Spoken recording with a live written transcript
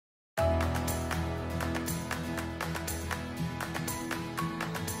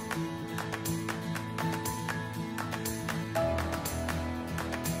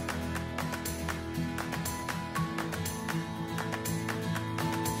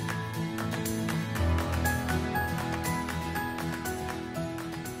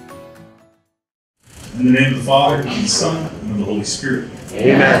In the name of the Father, and of the Son, and of the Holy Spirit.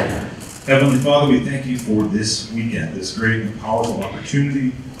 Amen. Heavenly Father, we thank you for this weekend, this great and powerful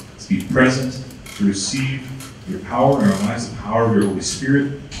opportunity to be present, to receive your power in our lives, the power of your Holy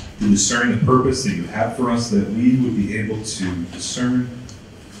Spirit, to discern the purpose that you have for us, that we would be able to discern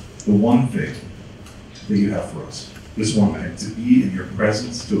the one thing that you have for us. This one thing, to be in your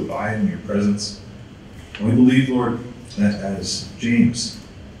presence, to abide in your presence. And we believe, Lord, that as James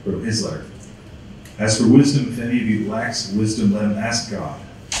wrote in his letter, as for wisdom, if any of you lacks wisdom, let him ask God,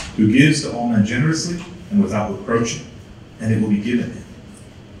 who gives to all men generously and without reproaching, and it will be given him.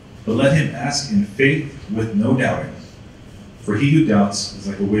 But let him ask in faith with no doubting. For he who doubts is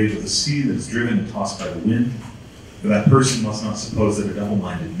like a wave of the sea that is driven and tossed by the wind. For that person must not suppose that a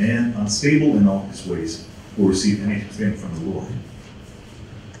double-minded man, unstable in all his ways, will receive anything from the Lord.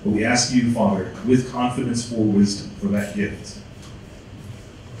 But we ask you, Father, with confidence for wisdom, for that gift.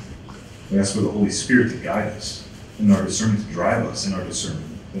 We ask for the Holy Spirit to guide us in our discernment, to drive us in our discernment,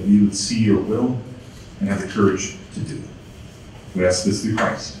 that we would see your will and have the courage to do it. We ask this through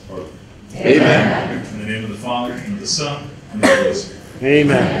Christ, our Lord. Amen. In the name of the Father, and of the Son, and of the Holy Spirit.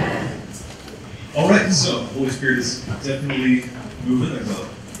 Amen. All right, so the Holy Spirit is definitely moving. There's a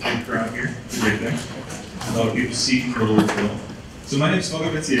big crowd here. It's a great thing. A lot of people seeking the Lord's will. So my name is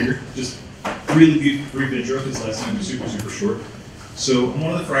Father Yeager. Just really brief intro, because last time was super short. So I'm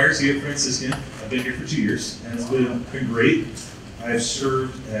one of the friars here at Franciscan. I've been here for 2 years, and it's been great. I've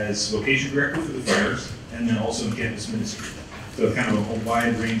served as vocation director for the friars, and then also in campus ministry. So kind of a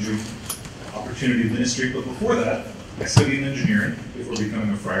wide-ranging opportunity of ministry. But before that, I studied engineering before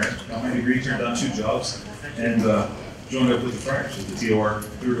becoming a friar. Got my degree, turned down 2 jobs, and joined up with the friars, with the TOR,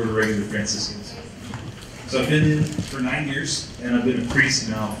 Third Order Regular Franciscans. So I've been in for 9 years, and I've been a priest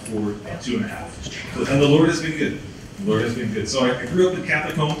now for 2.5. And the Lord has been good. The Lord has been good. So I grew up in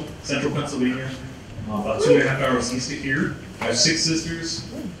Catholic home, central Pennsylvania, about 2.5 hours east of here. I have 6 sisters.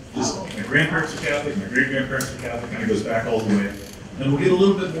 Just my grandparents were Catholic, my great-grandparents were Catholic, kind of goes back all the way. And we'll get a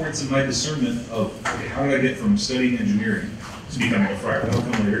little bit more into my discernment of, okay, how did I get from studying engineering to becoming a friar? That'll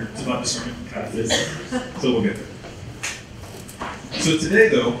come later. It's about discernment, kind of fits. So we'll get there. So today,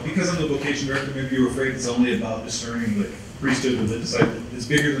 though, because I'm the vocation director, maybe you're afraid it's only about discerning the priesthood of the disciple. It's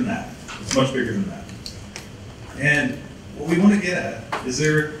bigger than that. It's much bigger than that. And what we want to get at is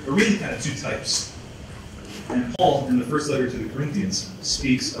there are really kind of 2 types. And Paul, in the first letter to the Corinthians,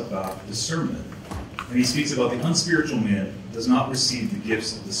 speaks about discernment. And he speaks about the unspiritual man does not receive the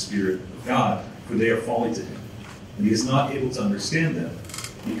gifts of the Spirit of God, for they are folly to him. And he is not able to understand them,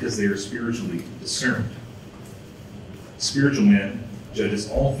 because they are spiritually discerned. The spiritual man judges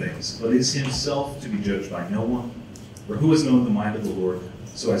all things, but is himself to be judged by no one. For who has known the mind of the Lord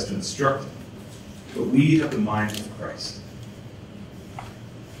so as to instruct him? But we have the mind of Christ.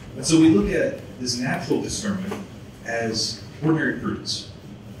 And so we look at this natural discernment as ordinary prudence.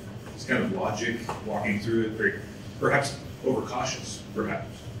 It's kind of logic, walking through it, very, perhaps overcautious, perhaps.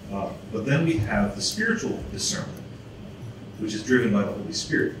 But then we have the spiritual discernment, which is driven by the Holy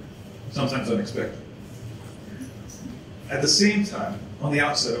Spirit, sometimes unexpected. At the same time, on the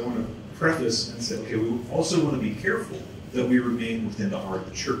outset, I want to preface and say, okay, we also want to be careful that we remain within the heart of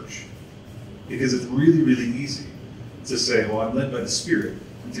the church. Because it's really easy to say, well, I'm led by the Spirit,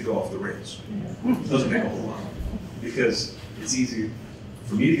 and to go off the rails. It doesn't make a whole lot. Because it's easy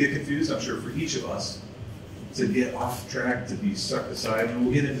for me to get confused, I'm sure for each of us, to get off track, to be sucked aside, and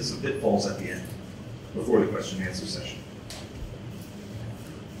we'll get into some pitfalls at the end, before the question and answer session.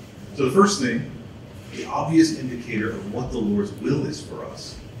 So the first thing, the obvious indicator of what the Lord's will is for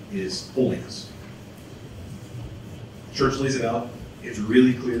us is holiness. Church lays it out, it's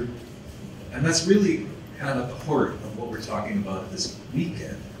really clear, and that's really kind of at the heart of what we're talking about this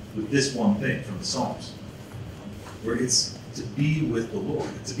weekend with this one thing from the Psalms, where it's to be with the Lord.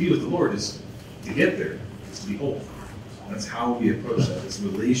 To be with the Lord is to get there, it's to be holy. That's how we approach that, this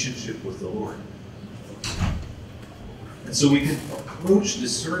relationship with the Lord. And so we can approach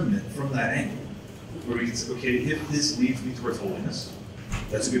discernment from that angle, where we can say, okay, if this leads me towards holiness,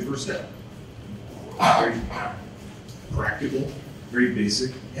 that's a good first step. Very practical, very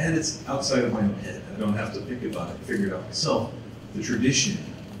basic, and it's outside of my own head. I don't have to think about it and figure it out myself. The tradition,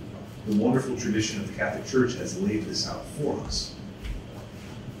 the wonderful tradition of the Catholic Church has laid this out for us.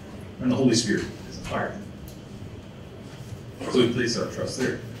 And the Holy Spirit is inspired. So we place our trust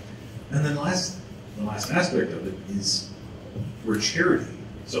there. And then the last aspect of it is where charity.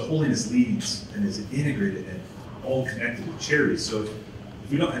 So holiness leads and is integrated and all connected with charity. So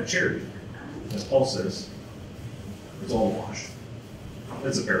if we don't have charity, as Paul says, it's all a wash.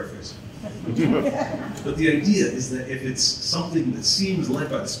 That's a paraphrase. But the idea is that if it's something that seems led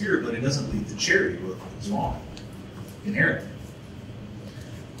by the Spirit, but it doesn't lead to charity, well, it's wrong, inherently.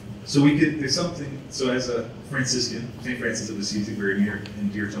 So there's something, so as a Franciscan, St. Francis of Assisi, very near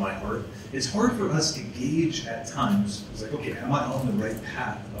and dear to my heart, it's hard for us to gauge at times, it's like, okay, am I on the right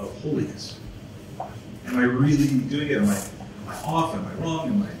path of holiness? Am I really doing it? Am I off? Am I wrong?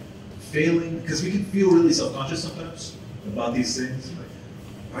 Am I failing? Because we can feel really self-conscious sometimes about these things.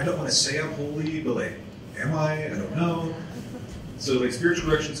 Like, I don't want to say I'm holy, but like, am I? I don't know. So like spiritual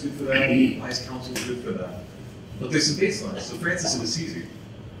direction is good for that. Wise counsel is good for that. But there's some baselines. So Francis of Assisi,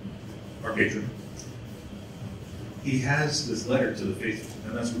 our patron, he has this letter to the faithful,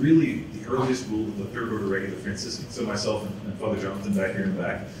 and that's really the earliest rule of the Third Order Regular Franciscan. So myself and Father Jonathan back here in the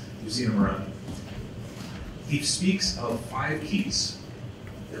back, you've seen him around. He speaks of 5 keys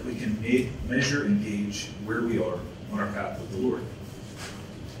that we can measure and gauge where we are on our path with the Lord.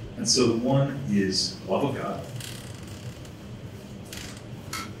 And so the one is love of God.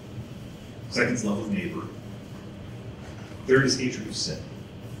 Second is love of neighbor. Third is hatred of sin.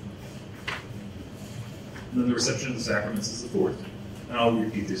 And then the reception of the sacraments is the 4th. And I'll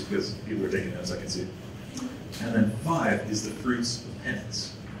repeat this because people are taking notes, I can see. And then 5 is the fruits of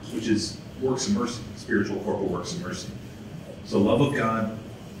penance, which is works of mercy, spiritual corporal works of mercy. So love of God,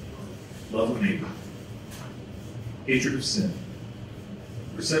 love of neighbor, hatred of sin,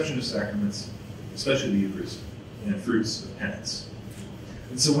 reception of sacraments, especially the Eucharist, and fruits of penance.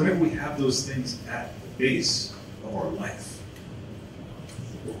 And so whenever we have those things at the base of our life,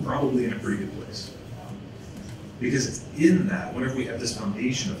 we're probably in a pretty good place. Because it's in that, whenever we have this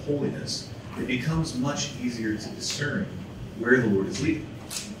foundation of holiness, it becomes much easier to discern where the Lord is leading.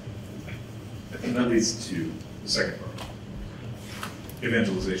 And that leads to the second part,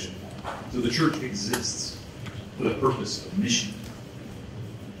 evangelization. So the church exists for the purpose of mission.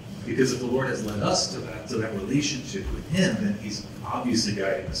 Because if the Lord has led us to that relationship with Him, then He's obviously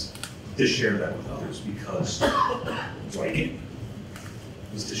guiding us to share that with others, because that's why He came,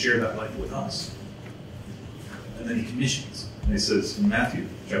 was to share that life with us. And then He commissions. And He says in Matthew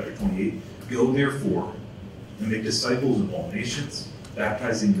chapter 28, "Go therefore and make disciples of all nations,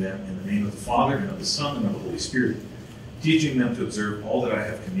 baptizing them in the name of the Father and of the Son and of the Holy Spirit, teaching them to observe all that I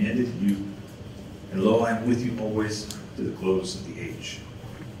have commanded you. And lo, I am with you always to the close of the age."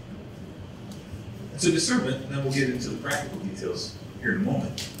 And so discernment, and then we'll get into the practical details here in a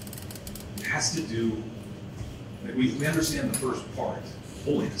moment, it has to do, like we understand the first part,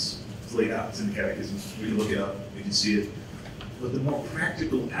 holiness. It's laid out, it's in the catechism, we can look it up, we can see it. But the more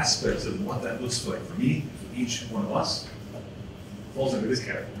practical aspects of what that looks like for me, for each one of us, falls under this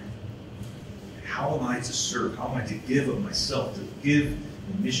category. How am I to serve? How am I to give of myself, to give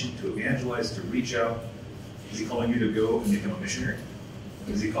in mission, to evangelize, to reach out? Is He calling you to go and become a missionary?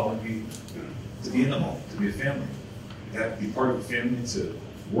 Is He calling you to be in the home, to be a family? To have to be part of a family, to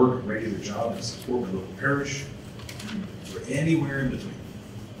work a regular job and support my local parish, or anywhere in between.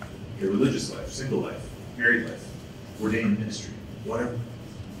 Your religious life, single life, married life, ordained ministry, whatever.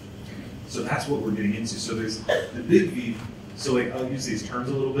 So that's what we're getting into. So there's the big V. So like I'll use these terms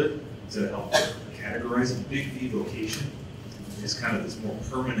a little bit to help categorize it. Big V vocation is kind of this more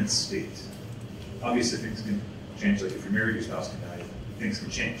permanent state. Obviously things can change, like if you're married, your spouse can die, things can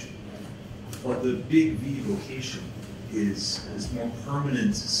change. But the big V vocation is this more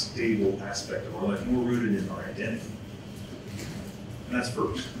permanent, stable aspect of our life, more rooted in our identity. And that's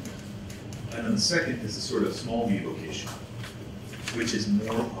first. And then the second is the sort of small V vocation, which is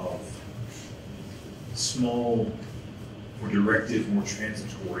more of small, more directive, more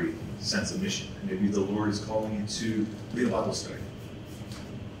transitory sense of mission. And maybe the Lord is calling you to lead a Bible study.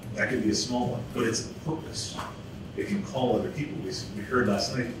 That could be a small one, but it's a purpose. It can call other people. We heard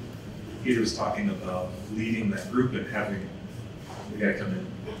last night, Peter was talking about leading that group and having the guy come in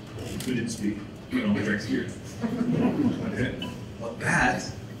who didn't speak, but only drinks beer. Okay? But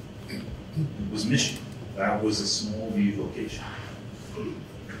that was mission. That was a small V vocation.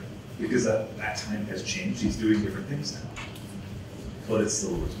 Because that time has changed. He's doing different things now. But it's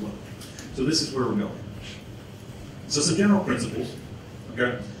the Lord's will. So this is where we're going. So some general principles.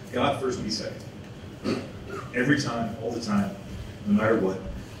 Okay? God first, me second. Every time, all the time, no matter what.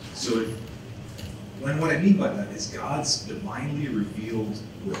 So what I mean by that is God's divinely revealed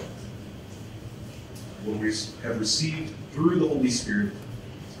will. What we have received through the Holy Spirit,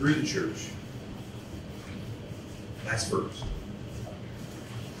 through the church. That's first.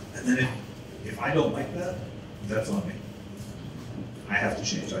 And then if I don't like that, that's on me. I have to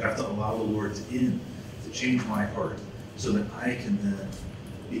change. I have to allow the Lord to change my heart so that I can then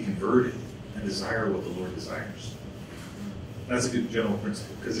be converted and desire what the Lord desires. That's a good general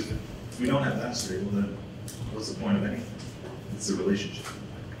principle, because if we don't have that straight, well then, what's the point of anything? It's the relationship.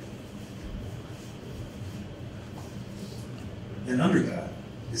 And under that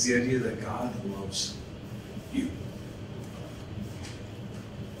is the idea that God loves you.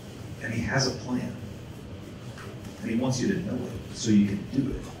 And he has a plan. And he wants you to know it so you can do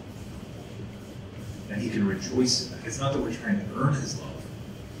it. And he can rejoice in that. It's not that we're trying to earn his love,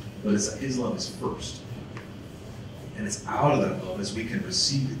 but it's that his love is first. And it's out of that love as we can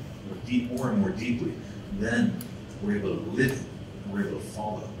receive it more and more deeply. Then we're able to live it, and we're able to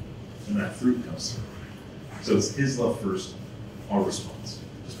follow. And that fruit comes through. So it's his love first, our response.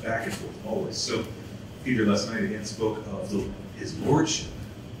 Just back and forth, always. So Peter last night again spoke of his lordship.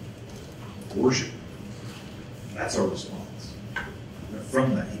 Worship. That's our response. And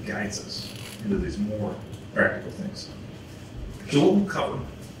from that, he guides us into these more practical things. So what we'll cover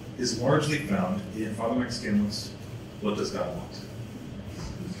is largely found in Father Mike Scanlon's What Does God Want?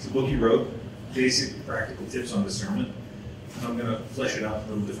 It's a book he wrote, basic practical tips on discernment. And I'm going to flesh it out in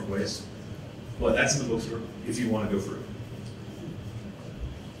little different ways. But that's in the bookstore if you want to go through it.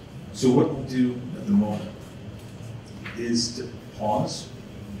 So what we'll do at the moment is to pause,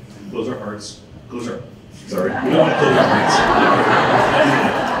 close our hearts, we don't want to close our hearts.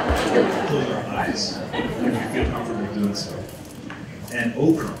 Close our eyes, if you feel comfortable doing so. And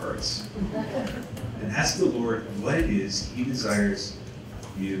open our hearts. And ask the Lord what it is he desires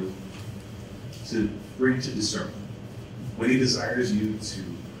you to bring to discernment. What he desires you to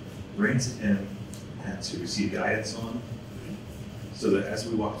bring to him and to receive guidance on, so that as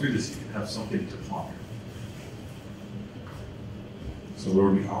we walk through this, you can have something to ponder. So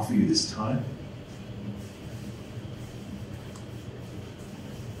Lord, we offer you this time.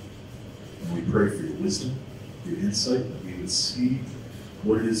 And we pray for your wisdom, your insight, that we would see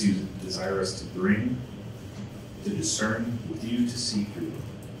what it is you desire us to bring, to discern with you, to seek your will.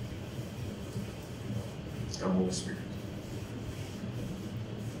 Come, Holy Spirit.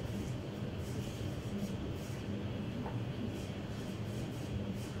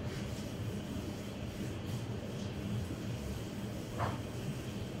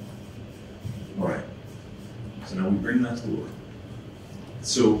 All right. So now we bring that to the Lord.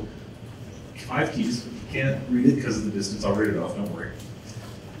 So 5 keys. You can't read it because of the distance. I'll read it off. Don't worry.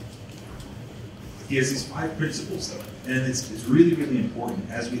 He has these 5 principles, though, and it's really, really important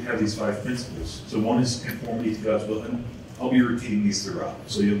as we have these 5 principles. So one is conformity to God's will, and I'll be repeating these throughout,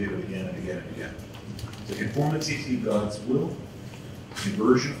 so you'll get it again and again and again. So conformity to God's will,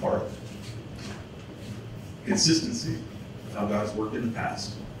 conversion of heart, consistency of how God's worked in the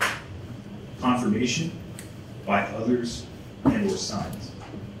past, confirmation by others and or signs,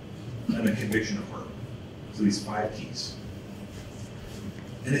 and a conviction of heart. So these 5 keys.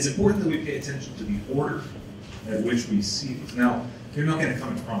 And it's important that we pay attention to the order at which we see these. Now, they're not going to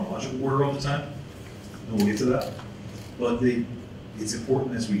come in chronological order all the time, and we'll get to that. But it's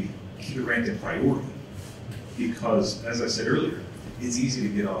important as we keep it ranked in priority, because, as I said earlier, it's easy to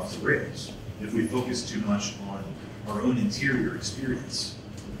get off the rails if we focus too much on our own interior experience,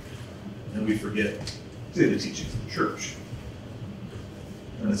 and we forget, say, the teachings of the church.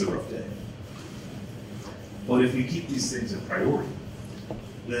 And it's a rough day. But if we keep these things in priority,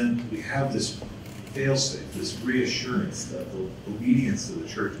 then we have this fail-safe, this reassurance that the obedience to the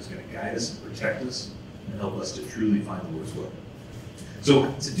church is going to guide us and protect us and help us to truly find the Lord's will.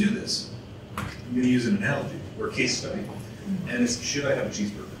 So to do this, I'm going to use an analogy or a case study, and it's, should I have a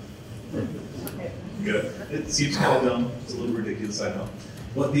cheeseburger? Good. It seems kind of dumb. It's a little ridiculous, I know.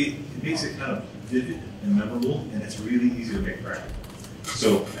 But it makes it kind of vivid and memorable, and it's really easy to make practical.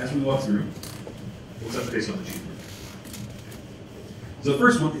 So as we walk through, we'll touch base on the cheeseburger. So the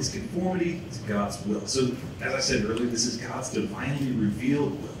first one is conformity to God's will. So as I said earlier, this is God's divinely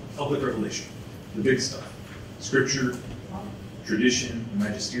revealed will, public revelation, the big stuff. Scripture, tradition,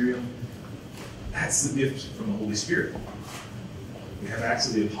 magisterium. That's the gift from the Holy Spirit. We have Acts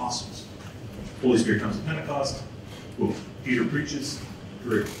of the Apostles. Holy Spirit comes at Pentecost. Boom. Peter preaches.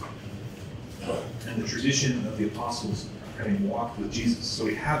 Great. And the tradition of the apostles having walked with Jesus. So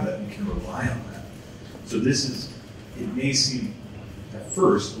we have that and we can rely on that. So this is, it may seem at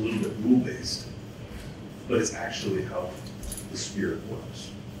first a little bit rule-based, but it's actually how the Spirit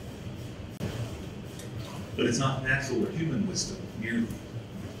works. But it's not natural or human wisdom merely,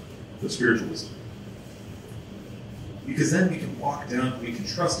 but spiritual wisdom. Because then we can walk down, we can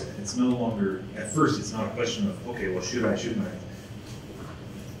trust it. It's no longer, at first it's not a question of, okay, well, should I, shouldn't I?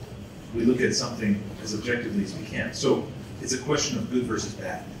 We look at something as objectively as we can. So it's a question of good versus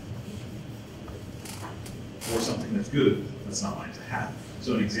bad. Or something that's good, that's not mine to have.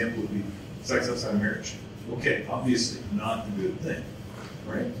 So an example would be sex outside of marriage. Okay, obviously not a good thing,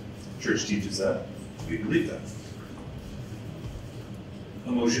 right? Church teaches that. We believe that.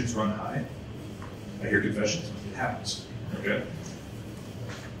 Emotions run high. I hear confessions. It happens. Okay?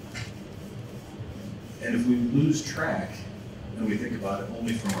 And if we lose track and we think about it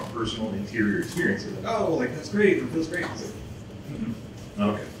only from our personal interior experience, we're like, oh, like that's great, it feels great. It's like,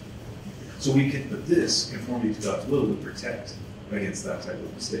 okay. So we can, but this conformity to God's will would protect against that type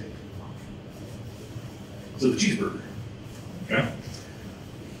of mistake. So the cheeseburger. Okay?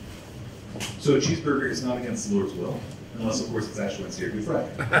 So a cheeseburger is not against the Lord's will, unless of course it's Ash Wednesday or Good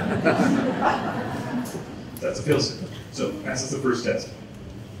Friday. That's a fail-safe. So that's the first test.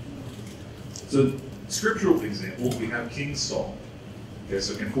 So scriptural example, we have King Saul. Okay,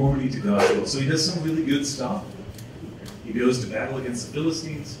 so conformity to God's will. So he does some really good stuff. He goes to battle against the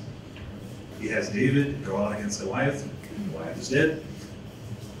Philistines. He has David go out against Goliath. Goliath is dead.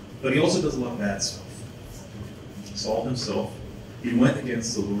 But he also does a lot of bad stuff. Saul himself, he went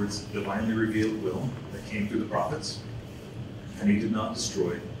against the Lord's divinely revealed will that came through the prophets, and he did not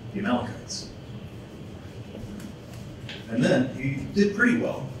destroy the Amalekites. And then he did pretty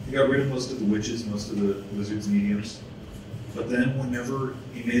well. He got rid of most of the witches, most of the wizards, mediums. But then whenever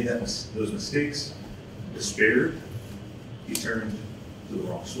he made those mistakes, despaired, he turned to the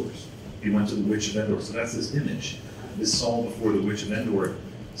wrong source. He went to the witch of Endor. So that's this image, this Saul before the witch of Endor.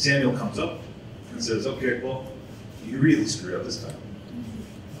 Samuel comes up and says, okay, well, you really screwed up this time.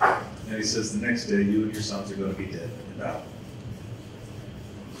 And he says, the next day, you and your sons are going to be dead in battle.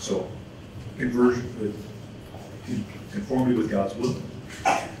 So, conformity with God's will.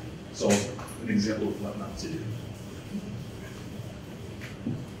 So, an example of what not to do.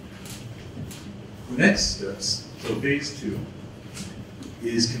 The next steps, so phase 2,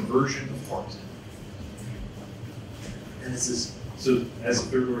 is conversion of heart. And this is, so as a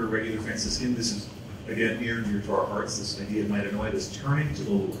third order regular Franciscan, this is, again, near and dear to our hearts, this idea of metanoia, this turning to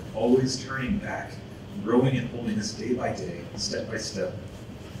the Lord, always turning back, growing and holding this day by day, step by step,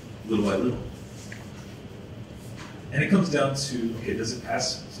 little by little. And it comes down to, okay, does it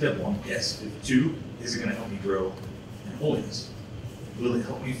pass step 1? Yes. If 2, is it going to help me grow in holiness? Will it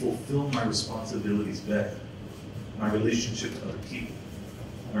help me fulfill my responsibilities better? My relationship to other people?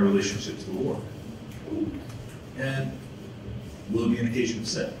 My relationship to the Lord? And will it be an occasion of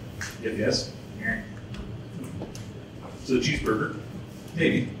sin? If yes, so cheeseburger,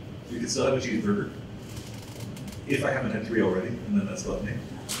 maybe. We could still have a cheeseburger. If I haven't had 3 already, and then that's gluttony.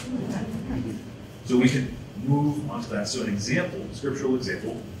 So we can move on to that. So an example, scriptural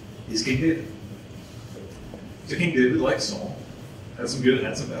example, is King David. So King David, like Saul, had some good,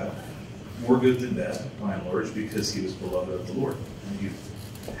 had some bad. More good than bad, by and large, because he was beloved of the Lord. And he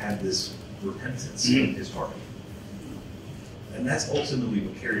had this repentance in his heart. And that's ultimately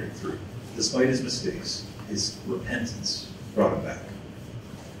what carried him through. Despite his mistakes, his repentance brought him back.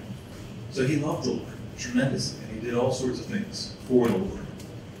 So he loved the Lord tremendously, and he did all sorts of things for the Lord.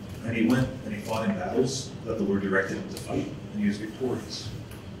 And he went and he fought in battles that the Lord directed him to fight, and he was victorious.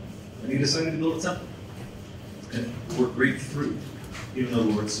 And he decided to build a temple. And it worked great through, even though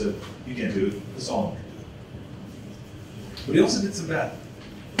the Lord said, you can't do it, Solomon can do it. But he also did some bad.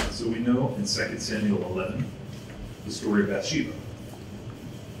 So we know in 2 Samuel 11, the story of Bathsheba.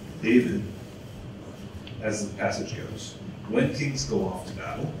 David, as the passage goes, when kings go off to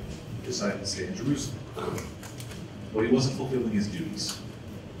battle, decided to stay in Jerusalem. But he wasn't fulfilling his duties,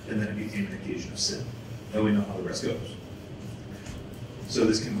 and then it became an occasion of sin. Now we know how the rest goes. So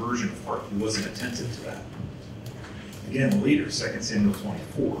this conversion of heart, he wasn't attentive to that. Again, later, 2 Samuel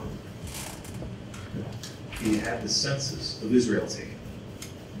 24, he had the census of Israel taken.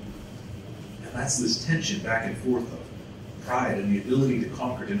 And that's this tension back and forth of pride and the ability to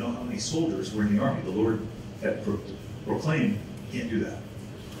conquer, to know how many soldiers were in the army. The Lord had proclaimed, you can't do that.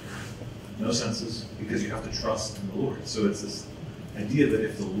 No census, because you have to trust in the Lord. So it's this idea that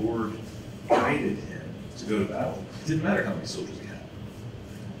if the Lord guided him to go to battle, it didn't matter how many soldiers he had.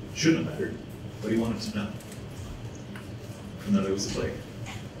 It shouldn't have mattered, but he wanted to know. And then there was the plague,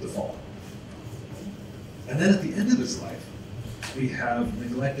 the fall. And then at the end of his life, we have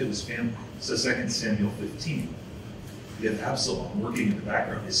neglect of his family. So 2 Samuel 15, you have Absalom working in the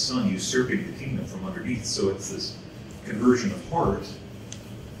background, his son usurping the kingdom from underneath. So it's this conversion of heart.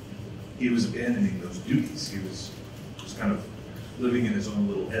 He was abandoning those duties. He was just kind of living in his own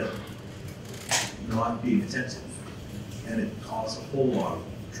little head, not being attentive. And it caused a whole lot of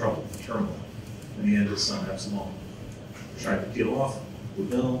trouble and turmoil. In the end, his son Absalom tried to kill off,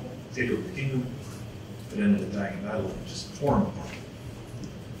 rebel, take over the kingdom, but ended up dying in battle and just tore him apart.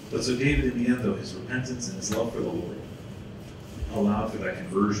 But so David, in the end, though, his repentance and his love for the Lord allowed for that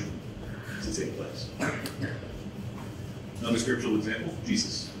conversion to take place. Another scriptural example,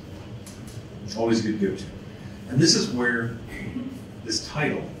 Jesus. Always a good go-to. And this is where this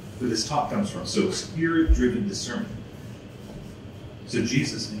title, where this talk comes from. So, spirit-driven discernment. So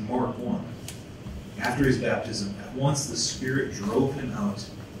Jesus, in Mark 1, after his baptism, at once the Spirit drove him out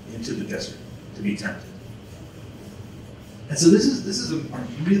into the desert to be tempted. And so this is a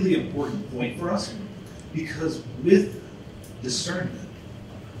really important point for us, because with discernment,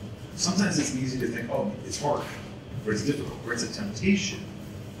 sometimes it's easy to think, oh, it's hard, or it's difficult, or it's a temptation.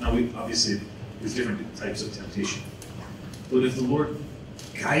 Now, obviously, there's different types of temptation. But if the Lord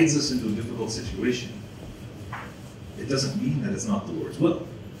guides us into a difficult situation, it doesn't mean that it's not the Lord's will.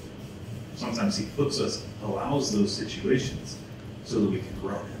 Sometimes he allows those situations so that we can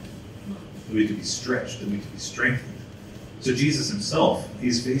grow, that we can be stretched, that we can be strengthened. So Jesus himself,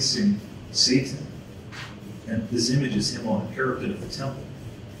 he's facing Satan. And this image is him on the parapet of the temple.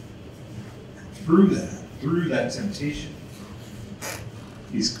 And through that temptation,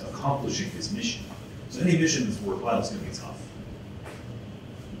 he's accomplishing his mission. So any mission that's worthwhile is going to be tough.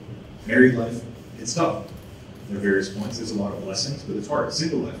 Married life, it's tough. There are various points. There's a lot of blessings, but it's hard.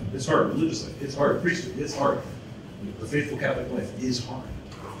 Single life, it's hard. Religious life, it's hard. Priesthood, it's hard. The faithful Catholic life is hard.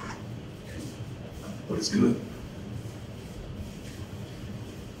 But it's good.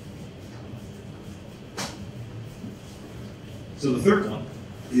 So the third one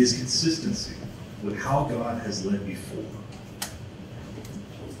is consistency with how God has led before.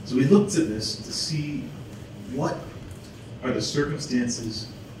 So we looked at this to see what are the circumstances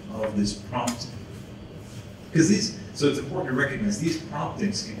of this prompting. So it's important to recognize these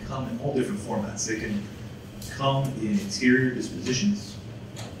promptings can come in all different formats. They can come in interior dispositions,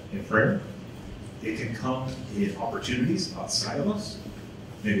 in prayer. They can come in opportunities outside of us,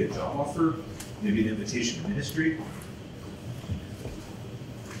 maybe a job offer, maybe an invitation to ministry.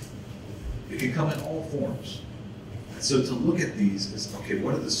 It can come in all forms. And so to look at these is, okay,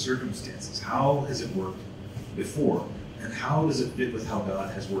 what are the circumstances? How has it worked before? And how does it fit with how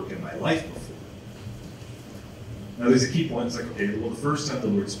God has worked in my life before? Now there's a key point. It's like, okay, well, the first time the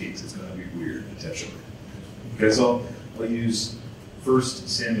Lord speaks, it's going to be weird, potentially. Okay, so I'll use 1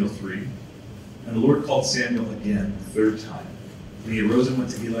 Samuel 3. And the Lord called Samuel again the third time. And he arose and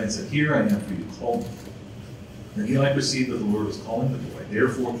went to Eli and said, "Here I am, for you called me." And Eli perceived that the Lord was calling the boy.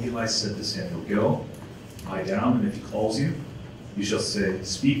 Therefore Eli said to Samuel, "Go, lie down, and if he calls you, you shall say,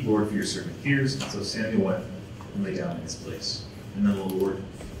 'Speak, Lord, for your servant hears.'" And so Samuel went and lay down in his place. And then the Lord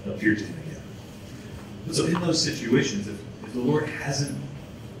appeared to him again. And so in those situations, if the Lord hasn't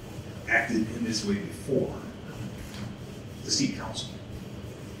acted in this way before, to seek counsel,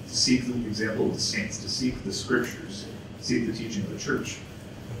 to seek the example of the saints, to seek the scriptures, to seek the teaching of the church,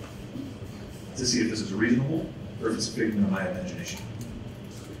 to see if this is reasonable or if it's a figment of my imagination.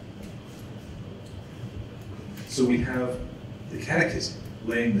 So we have the Catechism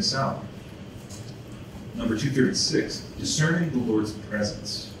laying this out. Number 236, discerning the Lord's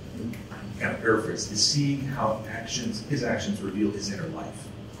presence. Kind of paraphrase, is seeing how his actions reveal his inner life.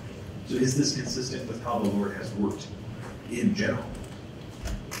 So is this consistent with how the Lord has worked in general?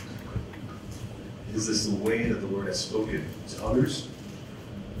 Is this the way that the Lord has spoken to others?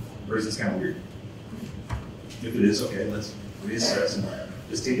 Or is this kind of weird? If it is, okay, let's reassess and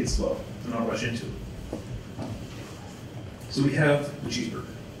just take it slow. Do not rush into it. So we have the cheeseburger.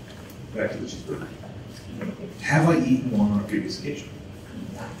 Back to the cheeseburger. Have I eaten one on a previous occasion?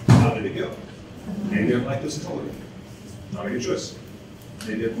 How did it go? Maybe I'm lactose intolerant. Not a good choice.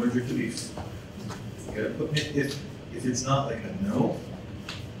 Maybe I'm allergic to beef. Okay, but if it's not like a no,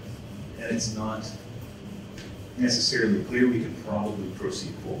 and it's not necessarily clear, we can probably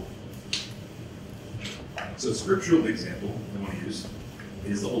proceed forward. So a scriptural example I want to use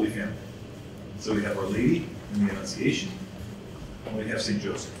is the Holy Family. So we have Our Lady in the Annunciation, and we have St.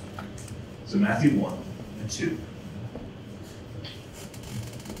 Joseph. So Matthew 1 and 2.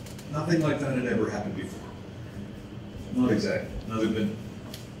 Nothing like that had ever happened before. Not exactly. Now there have been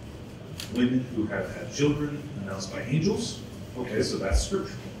women who have had children announced by angels. Okay, so that's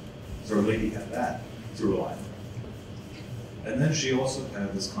scriptural. So Our Lady had that to rely on. And then she also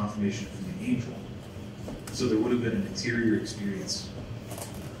had this confirmation from the angel. So there would have been an interior experience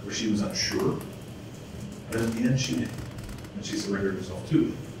where she was unsure, but in the end she did. And she surrendered herself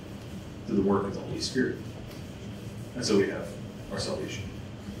to the work of the Holy Spirit. And so we have our salvation.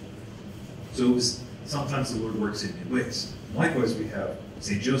 So sometimes the Lord works in ways. Likewise, we have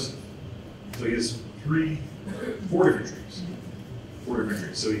St. Joseph. So he has four different dreams.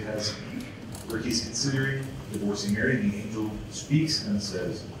 So he has where he's considering divorcing Mary, and the angel speaks and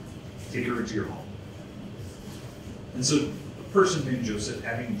says, "Take her into your home." And so person named Joseph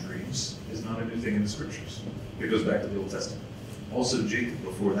having dreams is not a new thing in the scriptures. It goes back to the Old Testament. Also Jacob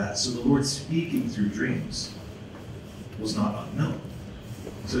before that. So the Lord speaking through dreams was not unknown.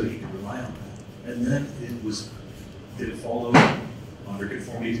 So he could rely on that. And then did it follow under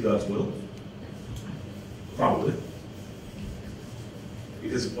conformity to God's will? Probably.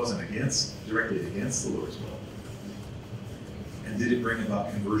 Because it wasn't directly against the Lord's will. And did it bring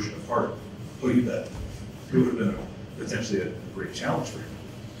about conversion of heart? Oh, you bet. It would have been potentially a great challenge for him.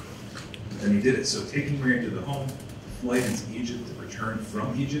 And he did it. So taking Mary into the home, flight into Egypt, the return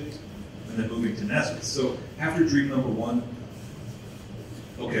from Egypt, and then moving to Nazareth. So after dream number 1,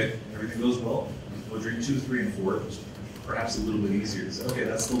 okay, everything goes well. Well, dream 2, 3, and 4, it was perhaps a little bit easier to say, okay,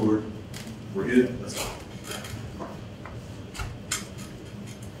 that's the Lord. We're good. Let's go.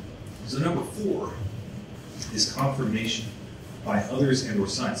 So number 4 is confirmation by others and or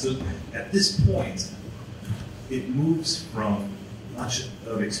signs. So at this point, it moves from much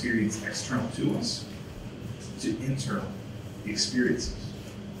of experience external to us to internal experiences.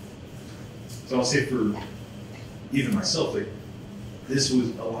 So I'll say for even myself, like, this was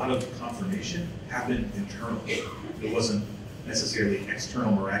a lot of confirmation happened internally. It wasn't necessarily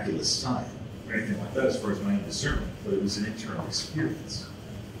external miraculous sign or anything like that as far as my own discernment, but it was an internal experience.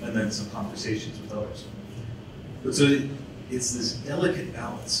 And then some conversations with others. But so it's this delicate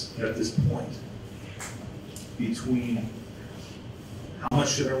balance at this point between how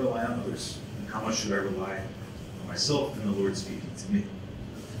much should I rely on others and how much should I rely on myself and the Lord speaking to me.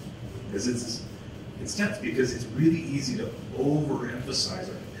 Because it's tense, because it's really easy to overemphasize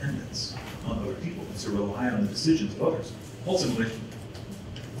our dependence on other people and to rely on the decisions of others. Ultimately,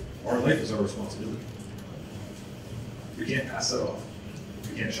 our life is our responsibility. We can't pass that off.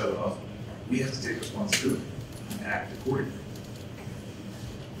 We can't shut it off. We have to take responsibility and act accordingly.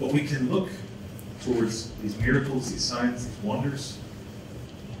 But we can look towards these miracles, these signs, these wonders,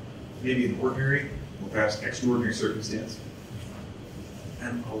 maybe an ordinary or perhaps extraordinary circumstance,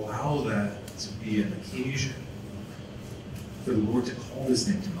 and allow that to be an occasion for the Lord to call this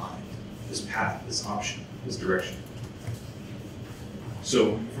thing to mind, this path, this option, this direction.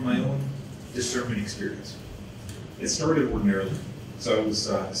 So, from my own discernment experience, it started ordinarily. So I was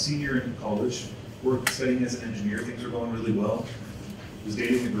a senior in college, studying as an engineer. Things were going really well. I was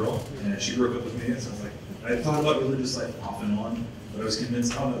dating a girl, and she broke up with me. And so I was like, I thought about religious life off and on, but I was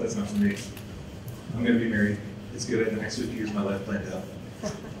convinced, oh no, that's not for me. I'm going to be married. It's good. I have the next 50 years of my life planned out.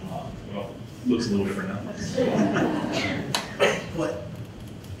 Well, looks a little different now. But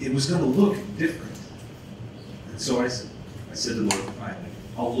it was going to look different. And so I said to the Lord, fine,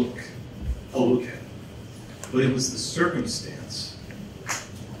 I'll look at it. But it was the circumstance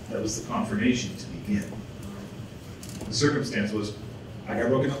that was the confirmation to begin. The circumstance was, I got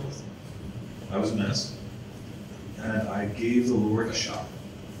broken up with. I was a mess. And I gave the Lord a shot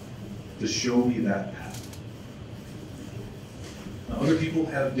to show me that path. Now, other people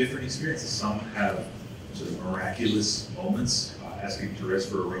have different experiences. Some have sort of miraculous moments. Asking Therese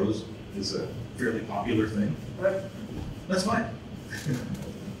for a rose is a fairly popular thing. That's fine.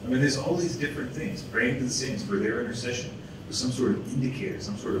 I mean, there's all these different things. Praying to the saints for their intercession was some sort of indicator,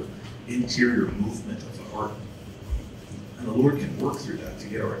 some sort of interior movement of the heart. And the Lord can work through that to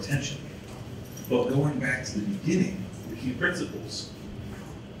get our attention. But going back to the beginning, the key principles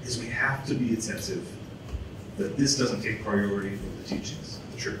is we have to be attentive that this doesn't take priority over the teachings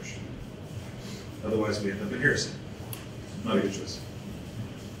of the church. Otherwise, we end up in heresy. Not a good choice.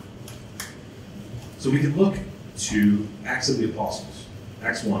 So we can look to Acts of the Apostles,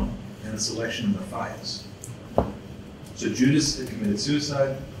 Acts 1, and the selection of Matthias. So Judas had committed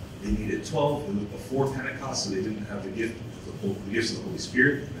suicide. They needed 12. It was before Pentecost, so they didn't have the gifts of the Holy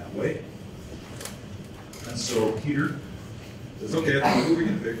Spirit in that way. And so Peter says, okay, who are we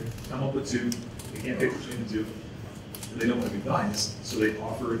going to pick? Come up with 2. They can't pick between the 2. And they don't want to be biased, so they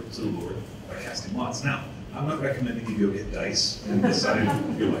offer it to the Lord by casting lots. Now, I'm not recommending you go get dice and decide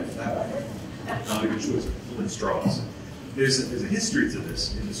your life that way. Not a good choice. Pulling straws. There's a history to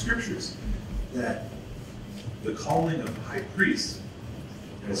this in the scriptures that the calling of the high priest,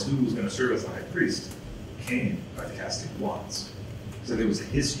 as who was going to serve as the high priest, came by casting lots. So there was a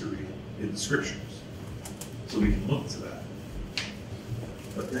history in the scriptures. So we can look to that.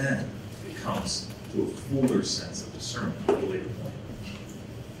 But then it comes to a fuller sense of discernment at a later point.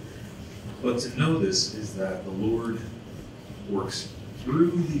 But to know this is that the Lord works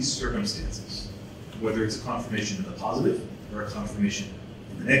through these circumstances, whether it's a confirmation in the positive or a confirmation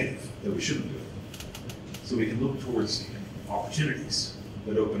in the negative that we shouldn't do it. So we can look towards opportunities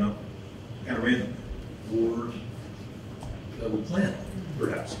that open up kind of randomly, or that we plan,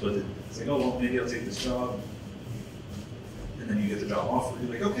 perhaps. But it's like, oh, well, maybe I'll take this job. and then you get the job offer.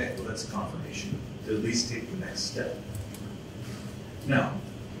 You're like, okay, well that's a confirmation to at least take the next step. Now,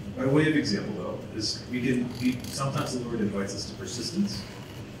 by way of example though, is sometimes the Lord invites us to persistence,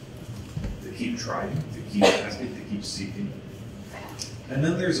 to keep trying, to keep asking, to keep seeking. And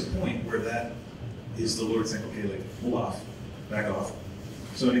then there's a point where that is the Lord saying, okay, like, pull off, back off.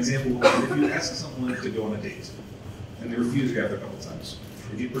 So an example, if you ask someone to go on a date, and they refuse you after a couple times,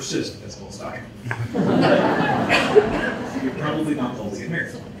 if you persist, that's called stalking. You're probably not called to get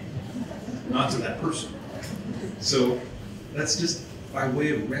married. Not to that person. So that's just by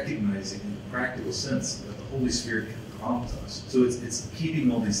way of recognizing in a practical sense that the Holy Spirit can prompt us. So it's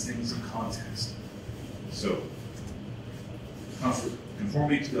keeping all these things in context. So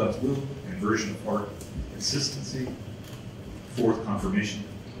conformity to God's will, conversion of heart, consistency, fourth, confirmation.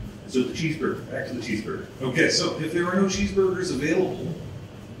 So the cheeseburger, back to the cheeseburger. Okay, so if there are no cheeseburgers available,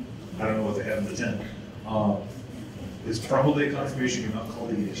 I don't know what they have in the tent, it's probably a confirmation you're not called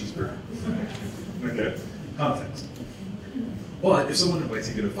to eat a cheeseburger. Okay, context. But if someone invites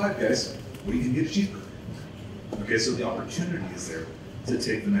you to go to Five Guys, well, you can get a cheeseburger. Okay, so the opportunity is there to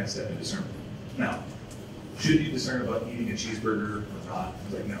take the next step in discernment. Now, should you discern about eating a cheeseburger or not?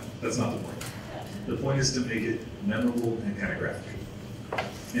 Like, no, that's not the point. The point is to make it memorable and kind of graphic,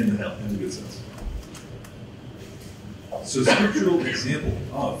 in the good sense. So, scriptural example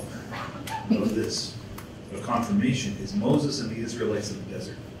of this, of confirmation, is Moses and the Israelites in the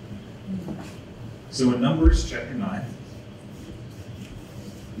desert. So, in Numbers chapter 9,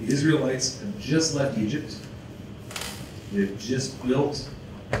 the Israelites have just left Egypt. They've just built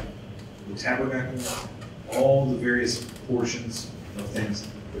the tabernacle, all the various portions of things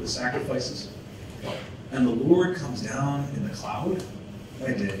for the sacrifices. And the Lord comes down in the cloud by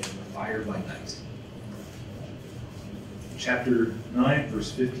day and the fire by night. Chapter 9,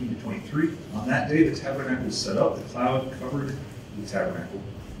 verse 15 to 23. On that day the tabernacle was set up, the cloud covered the tabernacle,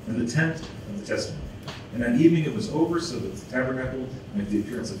 and the tent of the testimony. And that evening it was over, so that the tabernacle, like the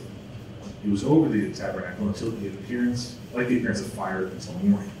appearance of, it was over the tabernacle until the appearance, like the appearance of fire until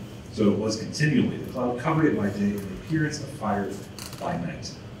morning. So it was continually. The cloud covered it by day, and the appearance of fire by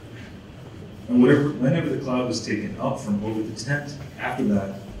night. And whenever the cloud was taken up from over the tent, after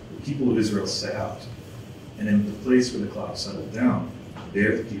that, the people of Israel set out. And in the place where the cloud settled down,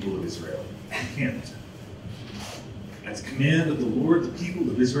 there the people of Israel encamped. At the command of the Lord, the people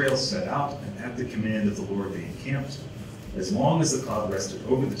of Israel set out, and at the command of the Lord they encamped. As long as the cloud rested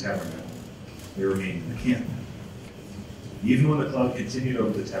over the tabernacle, they remained in the camp. Even when the cloud continued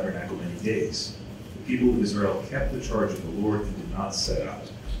over the tabernacle many days, the people of Israel kept the charge of the Lord and did not set out.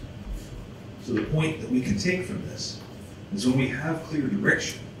 So the point that we can take from this is when we have clear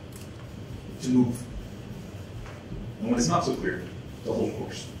direction, to move. And when it's not so clear, to hold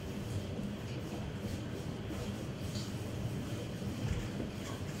course.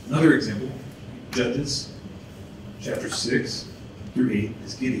 Another example, Judges chapter 6 through 8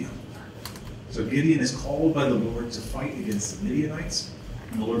 is Gideon. So Gideon is called by the Lord to fight against the Midianites.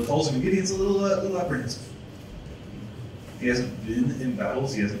 And the Lord calls him, and Gideon's a little apprehensive. He hasn't been in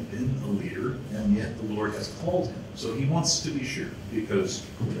battles, he hasn't been a leader, and yet the Lord has called him. So he wants to be sure, because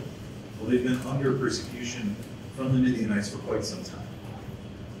well, they've been under persecution from the Midianites for quite some time.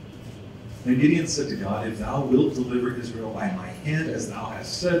 And Gideon said to God, if thou wilt deliver Israel by my hand, as thou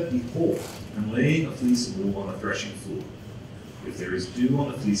hast said, behold, I'm laying a fleece of wool on a threshing floor. If there is dew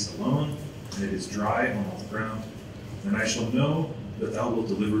on the fleece alone, and it is dry on all the ground, then I shall know that thou wilt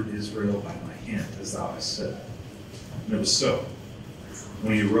deliver Israel by my hand, as thou hast said. And it was so.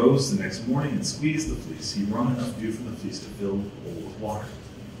 When he arose the next morning and squeezed the fleece, he wrung enough dew from the fleece to fill the bowl with water.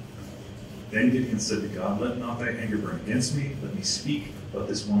 Then Gideon said to God, let not thy anger burn against me, let me speak but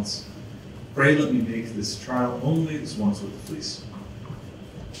this once. Pray let me make this trial only this once with the fleece.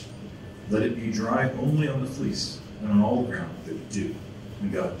 Let it be dry only on the fleece, and on all the ground with dew.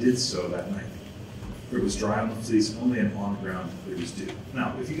 And God did so that night. For it was dry on the fleece only, and on the ground there was dew.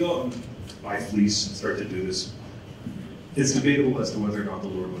 Now, if you go out and buy fleece and start to do this, it's debatable as to whether or not the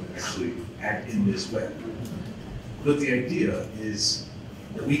Lord would actually act in this way. But the idea is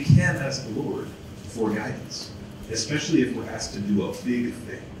that we can ask the Lord for guidance, especially if we're asked to do a big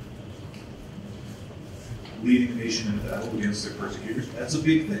thing. Leading a nation into battle against their persecutors, that's a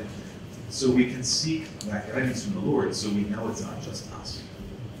big thing. So we can seek that guidance from the Lord so we know it's not just us.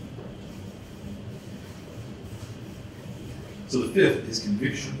 So the fifth is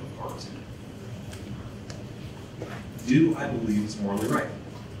conviction of heart. Do I believe it's morally right?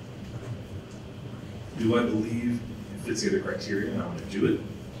 Do I believe it fits the other criteria and I want to do it?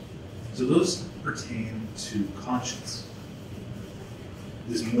 So those pertain to conscience.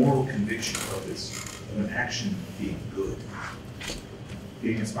 This moral conviction of this of an action being good.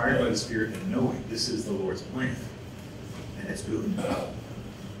 Being inspired by the Spirit and knowing this is the Lord's plan, and it's good.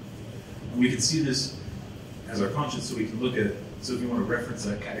 And we can see this as our conscience, so we can look at, so if you want to reference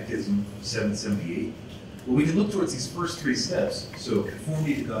that Catechism 778, well, we can look towards these first three steps. So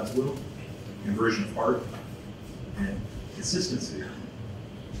conformity to God's will, conversion of heart, and consistency.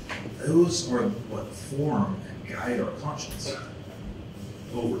 Those are what form and guide our conscience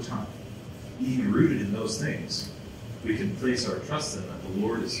over time. Being rooted in those things, we can place our trust in that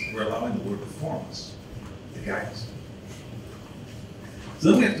we're allowing the Lord to form us, to guide us.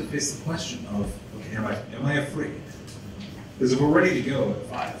 So then we have to face the question of, okay, am I afraid? Because if we're ready to go at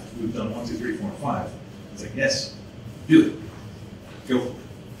 5, we've done 1, 2, 3, 4, and 5. It's like, yes, do it. Go for it.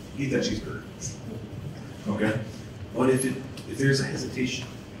 Eat that cheeseburger. Okay? But if there's a hesitation,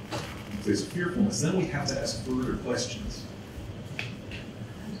 if there's a fearfulness, then we have to ask further questions.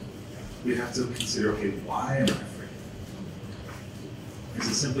 We have to consider, okay, why am I afraid? Is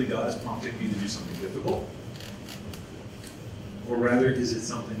it simply God is prompting me to do something difficult? Or rather, is it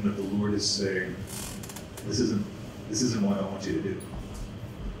something that the Lord is saying, this isn't what I want you to do?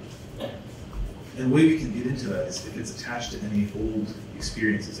 And the way we can get into that is if it's attached to any old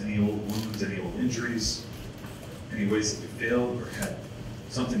experiences, any old wounds, any old injuries, any ways that we failed or had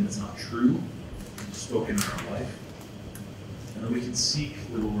something that's not true spoken in our life. And then we can seek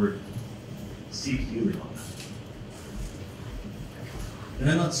the Lord, seek healing on that. And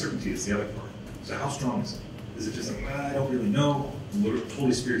then uncertainty is the other part. So how strong is it? Is it just like, I don't really know, the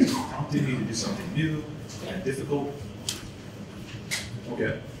Holy Spirit is prompting me to do something new and difficult?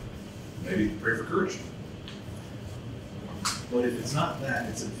 Okay, maybe pray for courage. But if it's not that,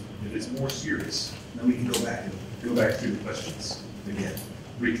 if it's more serious, then we can go back through the questions again,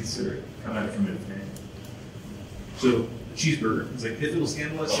 reconsider it, come at it from a different angle. So the cheeseburger, it's like, if it'll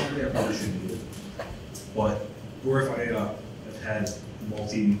scandalize somebody, I probably shouldn't eat it. But, or if I have had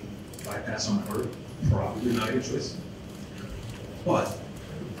multi-bypass on my heart, probably not a good choice. But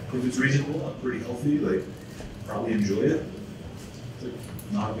if it's reasonable, I'm pretty healthy, like probably enjoy it, it's like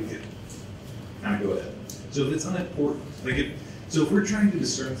not a big deal. Kind of go ahead. So if it's unimportant, so if we're trying to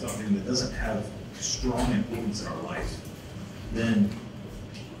discern something that doesn't have strong importance in our life, then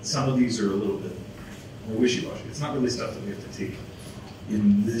some of these are a little bit more wishy-washy. It's not really stuff that we have to take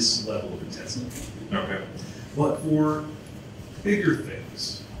in this level of intensity. Okay. But for bigger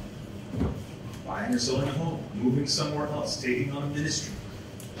things, buying or selling a home, moving somewhere else, taking on a ministry,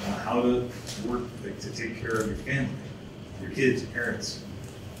 how to work to take care of your family, your kids, your parents,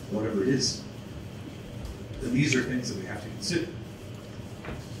 whatever it is, then these are things that we have to consider.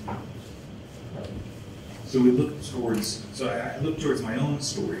 So I look towards my own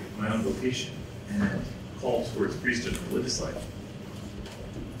story, my own vocation, and called towards priesthood and religious life.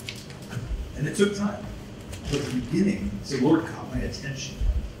 And it took time. But at the beginning, the Lord caught my attention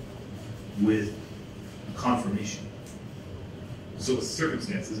with confirmation. So with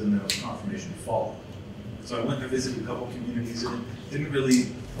circumstances, and then with confirmation followed. So I went to visit a couple communities, and it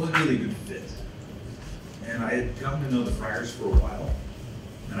wasn't really a good fit. And I had gotten to know the friars for a while,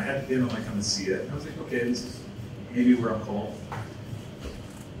 and I had to get them to come and see it. And I was like, okay, this is maybe where I'm called.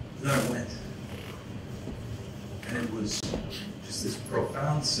 And then I went. And it was just this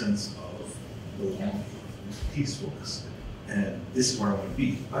profound sense of belonging, peacefulness. And this is where I want to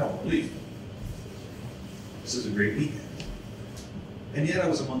be. I don't believe. This is a great weekend. And yet I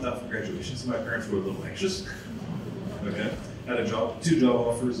was a month out from graduation, so my parents were a little anxious. Okay. Had a job, 2 job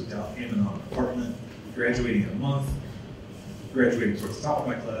offers, a down payment on an apartment, graduating in a month, graduating towards the top of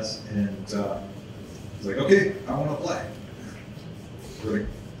my class, and I was like, okay, I want to apply. They're like,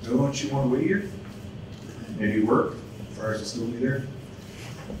 don't you want to wait here? Maybe work, friars will still be there.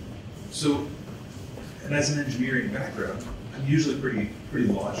 So, and as an engineering background, I'm usually pretty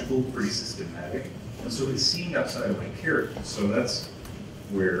logical, pretty systematic, and so it seemed outside of my character. So that's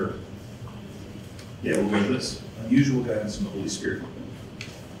where, we'll go to this. Unusual guidance from the Holy Spirit.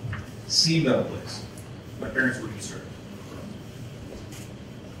 Seemed out of place. My parents were concerned.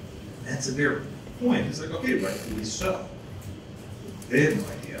 And to their point, it's like, okay, rightfully so. They had no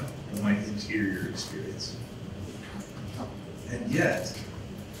idea of my interior experience. And yet,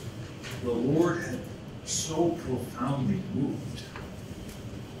 the Lord had so profoundly moved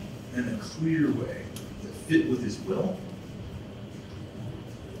in a clear way that fit with His will,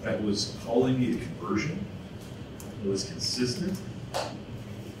 that was calling me to conversion, that was consistent,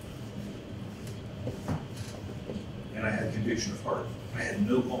 and I had conviction of heart. I had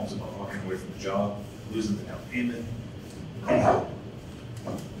no qualms about walking away from the job, losing the down payment,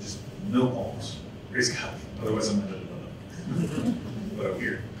 just no qualms. Praise God. Otherwise, I'm not. But I'm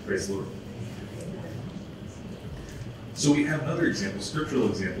here. Praise the Lord. So we have another example, scriptural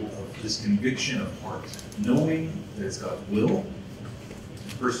example of this conviction of heart, knowing that it's God's will,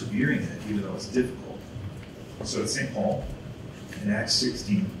 persevering in it, even though it's difficult. So it's St. Paul in Acts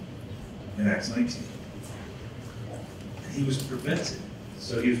 16 and Acts 19. And he was prevented.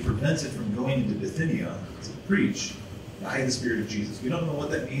 So he was prevented from going into Bithynia to preach by the Spirit of Jesus. We don't know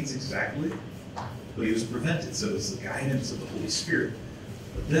what that means exactly, but he was prevented. So it's the guidance of the Holy Spirit.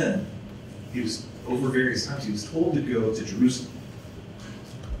 But then, he was, over various times, he was told to go to Jerusalem.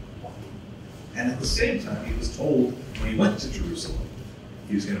 And at the same time, he was told when he went to Jerusalem,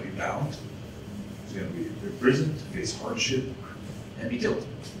 he was going to be bound, he was going to be imprisoned, face hardship, and be killed.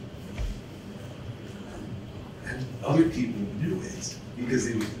 And other people knew it because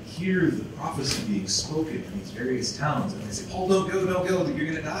they would hear the prophecy being spoken in these various towns, and they say, Paul, don't go, you're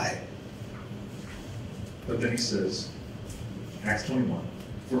going to die. But then he says, Acts 21,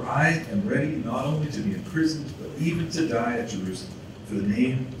 for I am ready not only to be imprisoned, but even to die at Jerusalem for the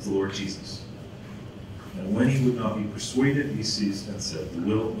name of the Lord Jesus. And when he would not be persuaded, he ceased and said, the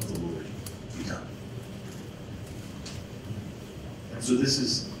will of the Lord be done. And so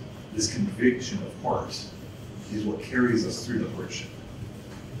this conviction of heart is what carries us through the hardship.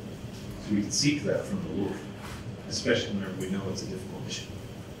 So we can seek that from the Lord, especially whenever we know it's a difficult mission.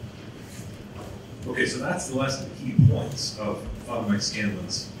 Okay, so that's the last of the key points of Father Mike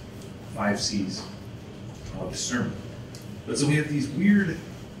Scanlon's 5 C's of discernment. But so we have these weird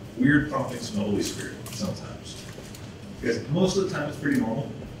promptings from the Holy Spirit sometimes. Because most of the time it's pretty normal.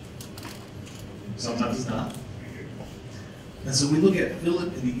 Sometimes it's not. And so we look at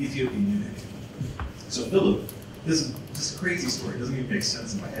Philip and the Ethiopian eunuch. So Philip, this is a crazy story. It doesn't even make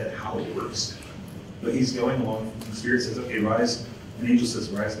sense in my head how it works. But he's going along, and the Spirit says, okay, rise. An angel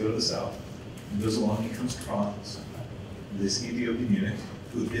says, rise, go to the south. He goes along, he comes across this Ethiopian eunuch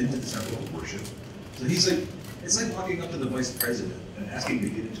who had been to the temple of worship. So he's like, it's like walking up to the vice president and asking to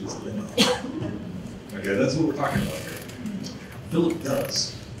get into his limo. Okay, that's what we're talking about here. Philip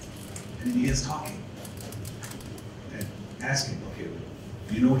does. And he begins talking. And asking, okay,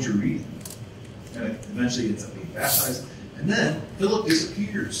 do you know what you're reading? And eventually he ends up being baptized. And then Philip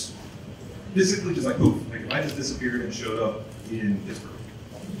disappears. Physically just like poof. Like if I just disappeared and showed up in Pittsburgh.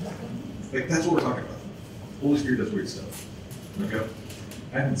 Like, that's what we're talking about. The Holy Spirit does weird stuff. Okay?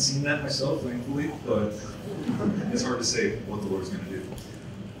 I haven't seen that myself, thankfully, but it's hard to say what the Lord's going to do.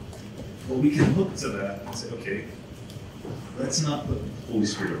 But we can look to that and say, okay, let's not put the Holy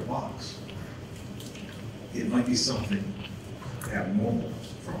Spirit in a box. It might be something abnormal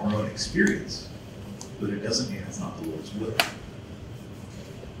from our own experience, but it doesn't mean it's not the Lord's will.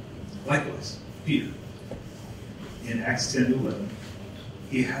 Likewise, Peter. In Acts 10 to 11,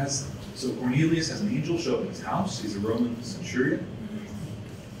 so Cornelius has an angel show up in his house. He's a Roman centurion.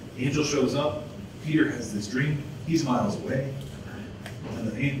 The angel shows up. Peter has this dream. He's miles away.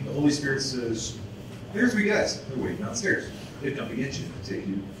 And the Holy Spirit says, there's 3 guys. They're waiting downstairs. They've come to get you, to take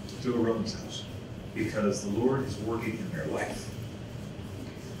you to a Roman's house. Because the Lord is working in their life.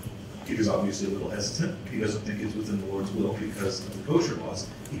 Peter's obviously a little hesitant. He doesn't think it's within the Lord's will because of the kosher laws.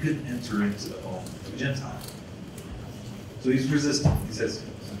 He couldn't enter into the home of a Gentile. So he's resistant. He says,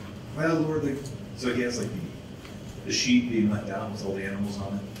 well, Lord, so he has like the sheet being let down with all the animals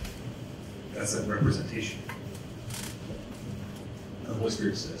on it. That's that representation. And the Holy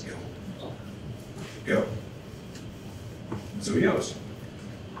Spirit says, go. Go. And so he goes.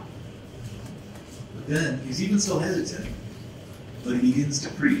 But then he's even still hesitant, but he begins to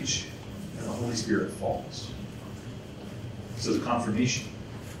preach, and the Holy Spirit falls. So the confirmation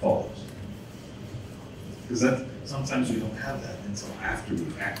follows. Because sometimes we don't have that until after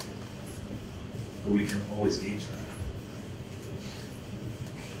we've acted. But we can always gauge that.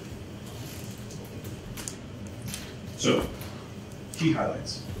 So, key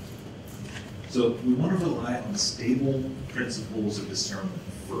highlights. So we want to rely on stable principles of discernment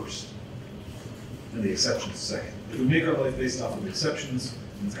first, and the exceptions second. If we make our life based off of exceptions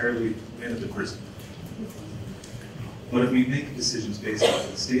entirely, we end up in prison. But if we make decisions based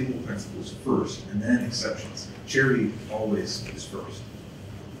on stable principles first, and then exceptions, charity always is first.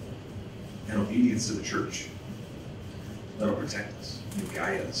 And obedience to the church, that'll protect us, and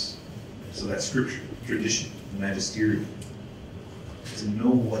guide us. So that scripture, tradition, the magisterium, to know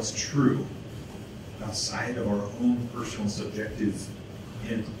what's true outside of our own personal subjective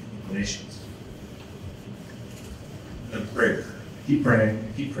inclinations. And prayer. Keep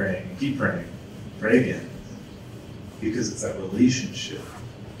praying, keep praying, keep praying. Pray again. Because it's that relationship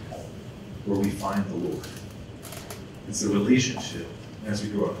where we find the Lord. It's the relationship, as we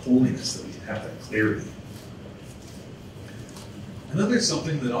grow up holiness, that we have that clarity. Another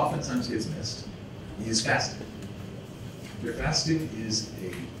something that oftentimes gets missed is fasting. Your fasting is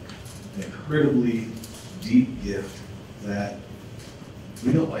an incredibly deep gift that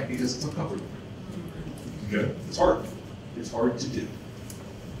we don't like because it's uncomfortable. Okay? It's hard. It's hard to do.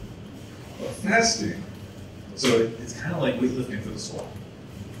 But fasting, so it's kind of like weightlifting for the soul.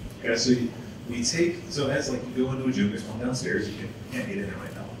 Okay, so as like you go into a gym, there's one downstairs, you can't get in it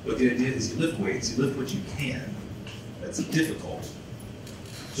right now. But the idea is you lift weights, you lift what you can, that's difficult,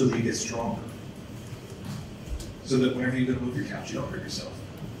 so that you get stronger. So that whenever you go to move your couch, you don't hurt yourself.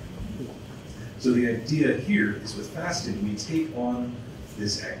 So the idea here is with fasting, we take on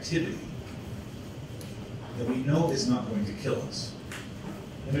this activity that we know is not going to kill us.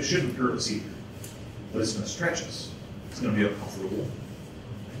 And it shouldn't hurt us either. But it's going to stretch us. It's going to be uncomfortable.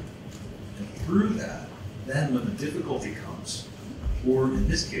 And through that, then when the difficulty comes, or in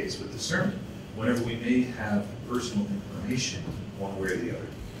this case with discernment, whenever we may have personal inclination one way or the other,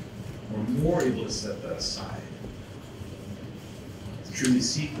 we're more able to set that aside, to truly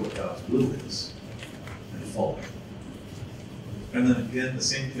seek what God's will is, and follow it. And then again, the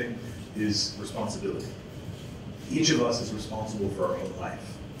same thing is responsibility. Each of us is responsible for our own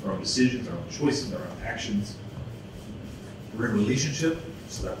life, our own decisions, our own choices, our own actions. We're in a relationship,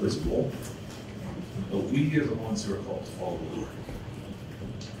 so that plays a role. But we are the ones who are called to follow the Lord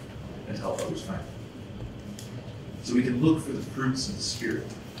and to help others find Him. So we can look for the fruits of the Spirit.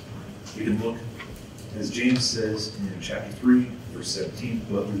 We can look, as James says in chapter 3, verse 17,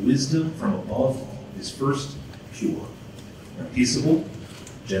 but wisdom from above all is first pure, and peaceable,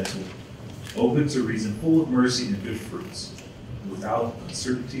 gentle, open to reason, full of mercy and good fruits, without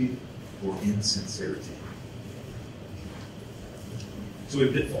uncertainty or insincerity. So we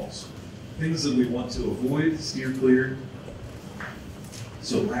have pitfalls, things that we want to avoid, steer clear.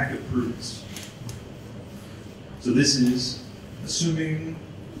 So lack of prudence. So this is assuming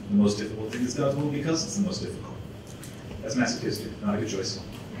the most difficult thing is God's will because it's the most difficult. That's masochistic, not a good choice.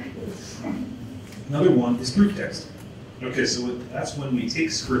 Another one is proof text. Okay, so that's when we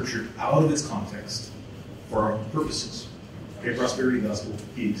take Scripture out of its context for our own purposes. Okay, prosperity gospel,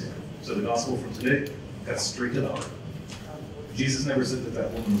 key example. So the gospel from today, got straight to the heart. Jesus never said that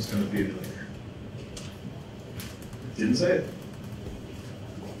that woman was going to be a millionaire. Didn't say it.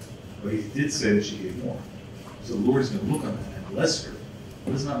 But he did say that she gave more. So the Lord is going to look on that and bless her,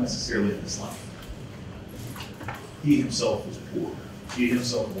 but it's not necessarily in this life. He himself was poor. He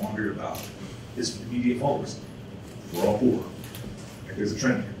himself wandered about. His immediate followers were all poor. There's a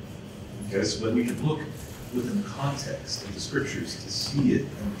trend here. Okay, so that we can look within the context of the Scriptures to see it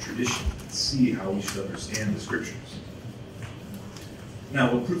in the tradition, and see how we should understand the Scriptures.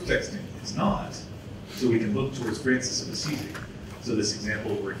 Now, what proof texting is not, so we can look towards Francis of Assisi. So this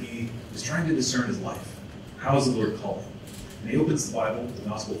example where he is trying to discern his life. How is the Lord calling? And he opens the Bible, the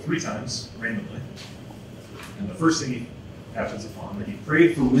Gospel, 3 times, randomly. And the first thing he happens upon, that he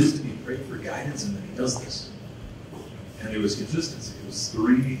prayed for wisdom, he prayed for guidance, and then he does this. And there was consistency. It was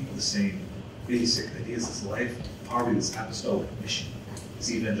 3 of the same basic ideas: this life, poverty, this apostolic mission,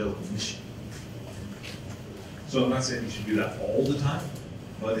 this evangelical mission. So I'm not saying you should do that all the time,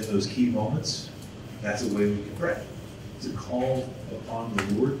 but in those key moments, that's a way we can pray. To call upon the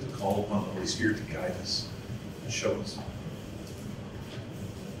Lord, to call upon the Holy Spirit to guide us and show us.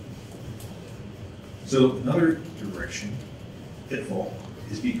 So another direction, pitfall,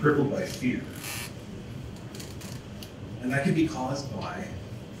 is be crippled by fear. And that can be caused by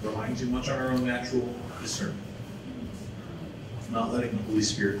relying too much on our own natural discernment, not letting the Holy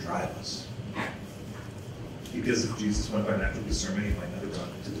Spirit drive us. Because if Jesus went by natural discernment, he might not have gone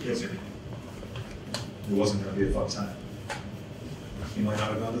to the desert. It wasn't going to be a fun time. He might not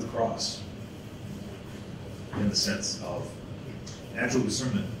have gone to the cross. In the sense of natural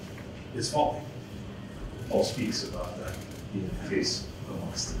discernment is folly. Paul speaks about that in the case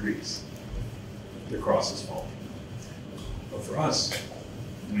amongst the Greeks. The cross is folly. But for us,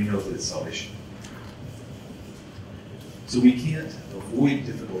 we know that it's salvation. So we can't avoid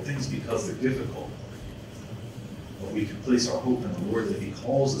difficult things because they're difficult. But we can place our hope in the Lord that if He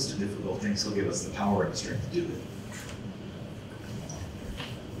calls us to difficult things, He'll give us the power and the strength to do it.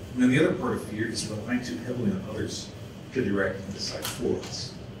 And then the other part of fear is relying too heavily on others to direct and decide for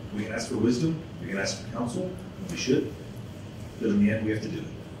us. We can ask for wisdom, we can ask for counsel, and we should, but in the end we have to do it.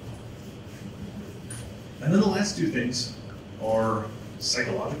 And then the last 2 things are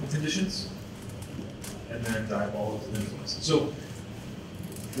psychological conditions and then diabolical influences. So,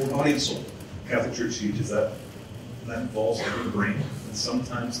 for body and soul, Catholic Church teaches that involves the brain, and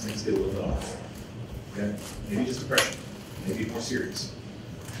sometimes things get a little bit off. Okay? Maybe just depression, maybe more serious.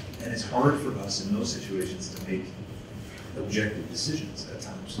 And it's hard for us in those situations to make objective decisions at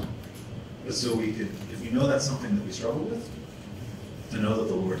times. But so we could, if we know that's something that we struggle with, to know that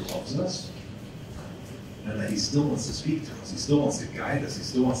the Lord loves us, and that He still wants to speak to us. He still wants to guide us. He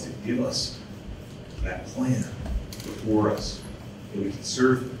still wants to give us that plan before us, that we can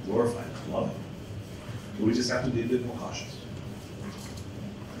serve Him, glorify Him, and love Him. But we just have to be a bit more cautious.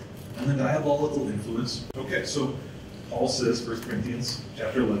 And the diabolical influence. Okay, so Paul says, 1 Corinthians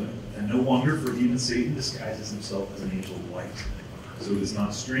chapter 11, and no wonder, for even Satan disguises himself as an angel of light. So it is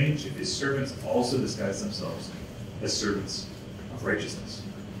not strange if his servants also disguise themselves as servants of righteousness.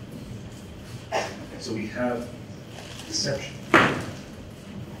 So we have deception.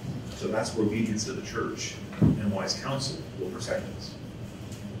 So that's where obedience to the church and wise counsel will protect us.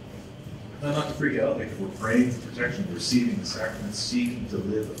 Now, not to freak out, like if we're praying for protection, receiving the sacraments, seeking to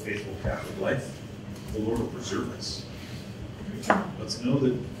live a faithful Catholic life, the Lord will preserve us. But to know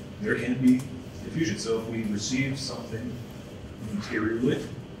that there can be confusion. So if we receive something materially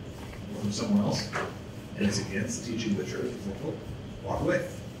from someone else, and it's against the teaching of the church, well, walk away.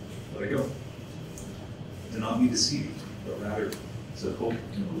 Let it go. To not be deceived, but rather to hope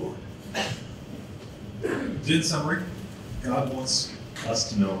in the Lord. In summary, God wants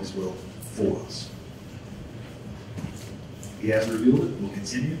us to know His will for us. He has revealed it, will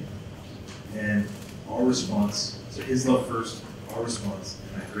continue, and our response, so His love first, our response,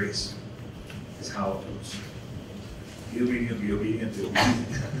 and that grace is how it goes. Be obedient, be obedient, be obedient.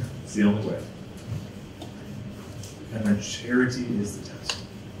 It's the only way. And then charity is the test.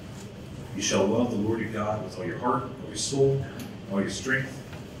 You shall love the Lord your God with all your heart, all your soul, all your strength,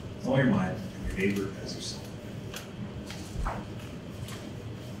 all your mind, and your neighbor as yourself.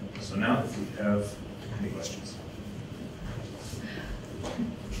 So now, if we have any questions.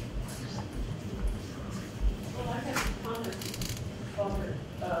 Well, I have a comment, Father.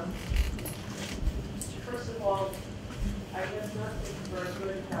 First of all, I have nothing for a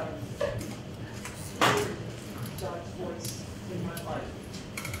good hearing God's voice in my life.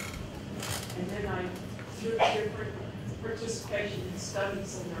 And then through different participation in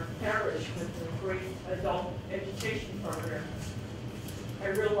studies in our parish with the great adult education program, I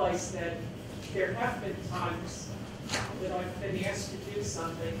realized that there have been times that I've been asked to do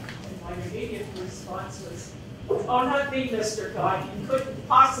something, and my immediate response was, "Oh, not me, Mr. God, you couldn't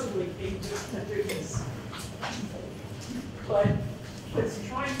possibly be just to do this." But with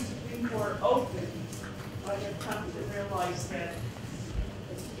trying to be more open, I have come to realize that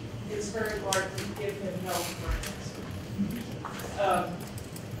it's very hard to give him no grant.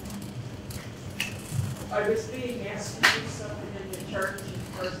 I was being asked to do something in the church, and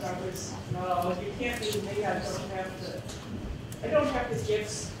first I was, "No, you can't be me, I don't have the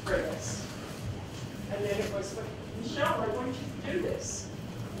gifts for this." And then it was, "But Michelle, I want you to do this."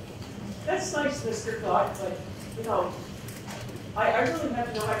 "That's nice, Mr. God, but, I really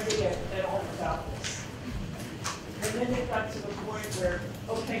have no idea at all about this." And then it got to the point where,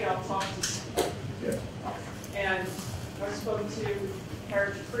 okay, I'll talk to somebody. Yeah. And I spoke to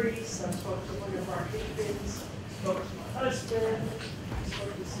parish priests, I spoke to one of our deacons, spoke to my husband,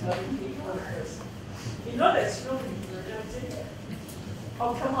 spoke to some other people. That's really your idea.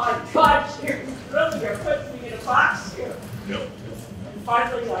 "Oh, come on, God, you're putting me in a box here." Yep. And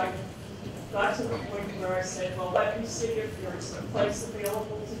finally, I got to the point where I said, "Well, let me see if there's a place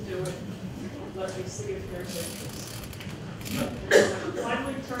available to do it. Let me see if there's interest." And when I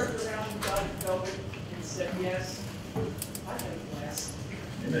finally turned around and got it going and said yes, I had a blast.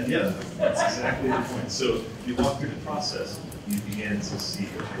 Amen. Yeah, that's exactly the point. So you walk through the process, you begin to see,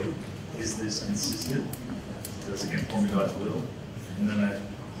 okay, is this consistent? Does it conform to God's will? And then that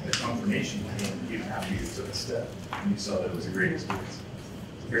confirmation came even after you took a step, and you saw that it was a great experience.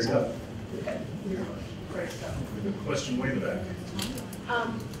 So praise God. Great stuff. We have a question way in the back.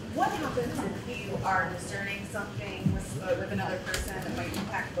 What happens if you are discerning something with another person that might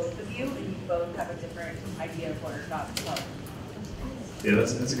impact both of you, and you both have a different idea of what God's love? Yeah,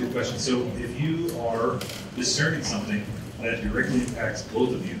 that's a good question. So if you are discerning something that directly impacts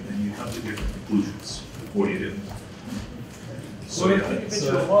both of you, then you come to different conclusions. What do you do? So if it's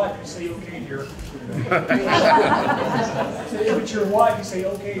your wife, you say, "Okay, dear." So if it's your wife, you say,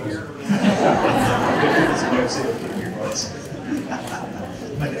 "Okay, dear."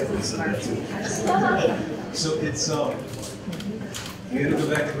 My dad would have said that too. So it's you got to go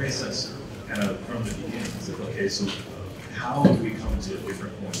back and reassess kind of from the beginning. It's like, okay, so how do we come to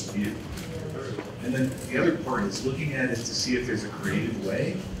different points of view? And then the other part is looking at it to see if there's a creative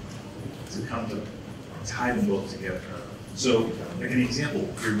way to come to tie them both together. So, like an example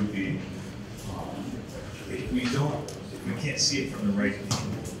here would be, if we can't see it from the right angle,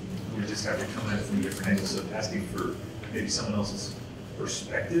 we just have to come at it from a different angle. So asking for maybe someone else's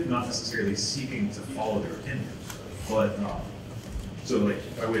perspective, not necessarily seeking to follow their opinion. But, so like,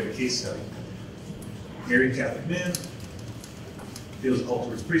 by way of a case study, married Catholic man feels a call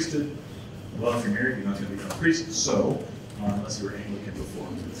towards priesthood. Well, if you're married, you're not going to become a priest, so, unless you were Anglican before,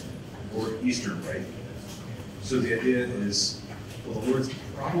 or Eastern, right? So the idea is, well, the Lord's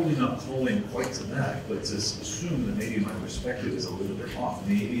probably not calling quite to that, but to assume that maybe my perspective is a little bit off.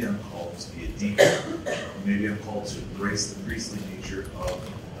 Maybe I'm called to be a deacon. Or maybe I'm called to embrace the priestly nature of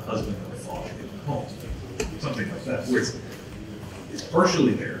the husband and the father in the home. Something like that, where it's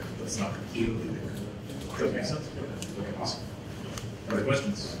partially there, but it's not completely there. Does that make sense? Okay, awesome. Other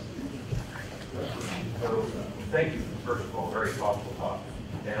questions? So, thank you, first of all, very thoughtful talk.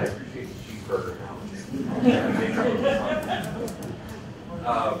 And I appreciate the cheeseburger analogy.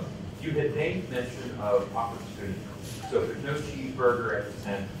 You had made mention of opportunity. So if there's no cheeseburger at the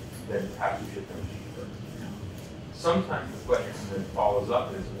tent, then perhaps we should have no cheeseburger. Sometimes the question that follows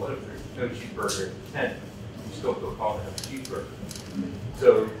up is, what if there's no cheeseburger at the tent? You still feel called to have a cheeseburger.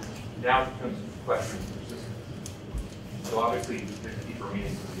 So now it becomes a question of persistence. So obviously there's a deeper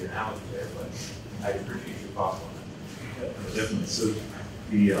meaning to the analogy there, but I appreciate your thoughts on that. Yeah, definitely. So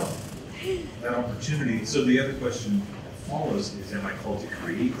the that opportunity. So the other question that follows is, am I called to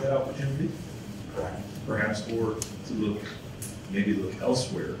create that opportunity? Correct. Perhaps, or to look, maybe look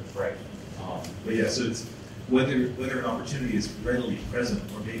elsewhere. Right. But yeah, so it's whether an opportunity is readily present,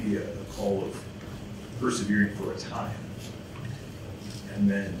 or maybe a call of persevering for a time, and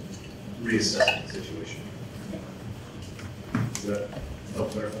then reassessing the situation. Does that help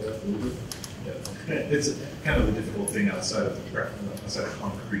clarify that a little bit? Yeah. It's kind of a difficult thing outside of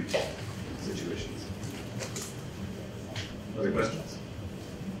concrete situations. Other questions?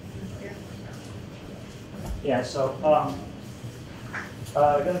 Yeah, so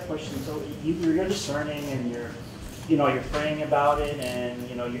I got a question. So you're discerning and you're praying about it and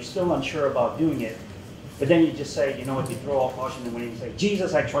you're still unsure about doing it, but then you just say, if you throw all caution in the wind and say,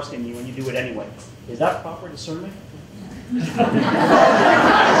 Jesus, I trust in you, and you do it anyway. Is that proper discernment? So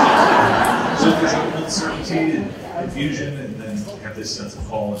if there's an uncertainty and confusion, and then you have this sense of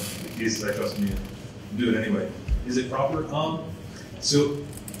call, and Jesus, I trust in you, do it anyway. Is it proper? So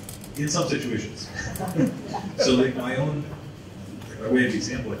in some situations. So like by way of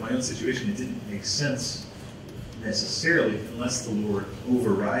example, like my own situation, it didn't make sense necessarily unless the Lord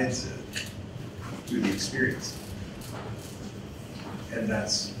overrides it through the experience. And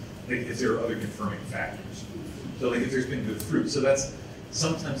that's like if there are other confirming factors. So like if there's been good fruit. So that's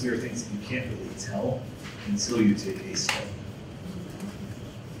sometimes there are things that you can't really tell until you take a step.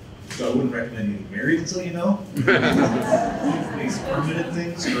 So I wouldn't recommend getting married until you know. These permanent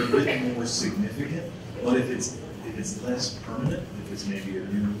things are a bit more significant, but if it's less permanent, if it's maybe a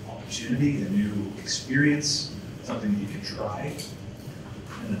new opportunity, a new experience, something that you can try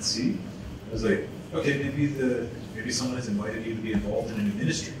and then see. I was like, okay, maybe someone has invited you to be involved in a new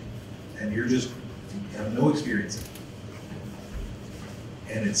ministry, and you have no experience in it.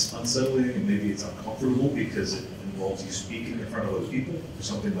 And it's unsettling, and maybe it's uncomfortable because it involves you speaking in front of other people or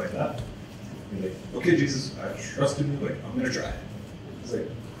something like that. You're like, okay, Jesus, I trust in you, I'm going to try. It's like,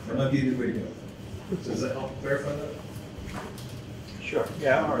 that might be a good way to go. So does that help clarify that? Sure.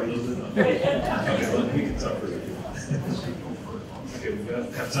 Yeah, all right. A little bit? Okay, well, we can talk further if you want. Okay, we've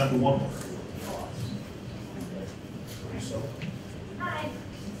got have time for one more. Hi.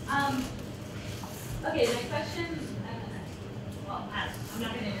 Okay, my question, I'm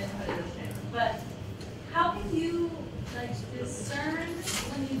not going to identify this thing, but how can you discern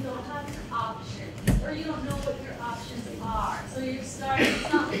when you don't have options, or you don't know what your options are? So you're starting,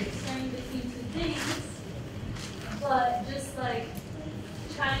 it's not like discerning between two things, but just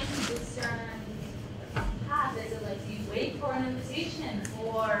trying to discern a path. Is it do you wait for an invitation,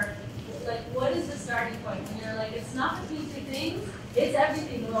 or what is the starting point? And you're it's not between two things, it's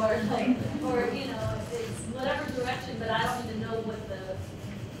everything, Lord, or it's whatever direction, but I don't even know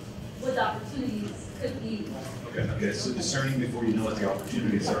what the opportunities could be. Okay, so discerning before you know what the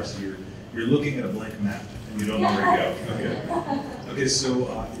opportunities are. So you're looking at a blank map and you don't know where to go. Okay,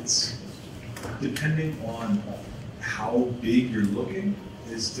 so it's depending on how big you're looking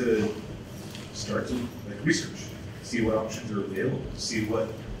is to start to research, see what options are available, see what,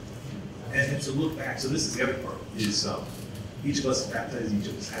 and to look back. So this is the other part, is each of us is baptized, each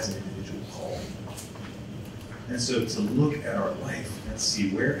of us has an individual call. And so to look at our life and see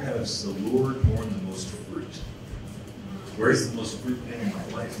where has the Lord borne the most fruit. Where is the most fruit been in my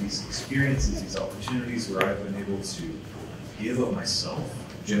life? These experiences, these opportunities where I've been able to give of myself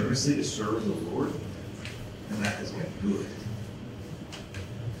generously to serve the Lord, and that has been good.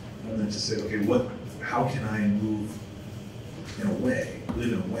 And then to say, okay, how can I move in a way,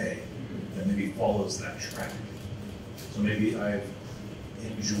 live in a way that maybe follows that track. So maybe I've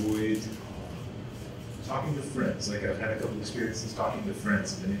enjoyed talking to friends. Like I've had a couple experiences talking to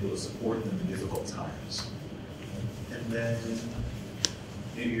friends and been able to support them in difficult times. And then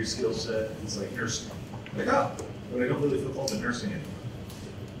maybe your skill set is like nursing. Like, oh, but I don't really feel called to nursing anymore.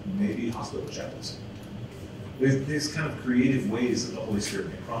 Maybe hospital chaplaincy. There's kind of creative ways that the Holy Spirit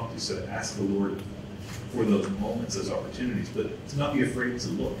may prompt you. So to ask the Lord for those moments, those opportunities, but to not be afraid to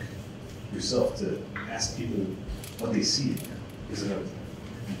look yourself, to ask people what they see in you. Is another thing.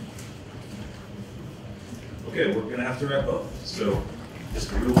 Okay, we're going to have to wrap up. So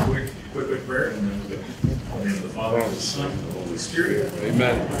just a real quick prayer, and then we'll go. In the name of the Father, and the Son, and the Holy Spirit.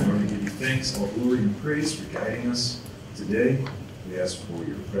 Amen. Lord, we give you thanks, all glory and praise for guiding us today. We ask for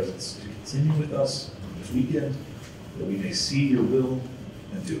your presence to continue with us on this weekend, that we may see your will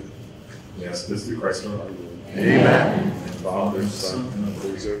and do it. We ask this through Christ our Lord. Amen. And the Father, and the Son, and the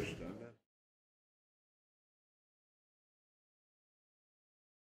Holy Spirit.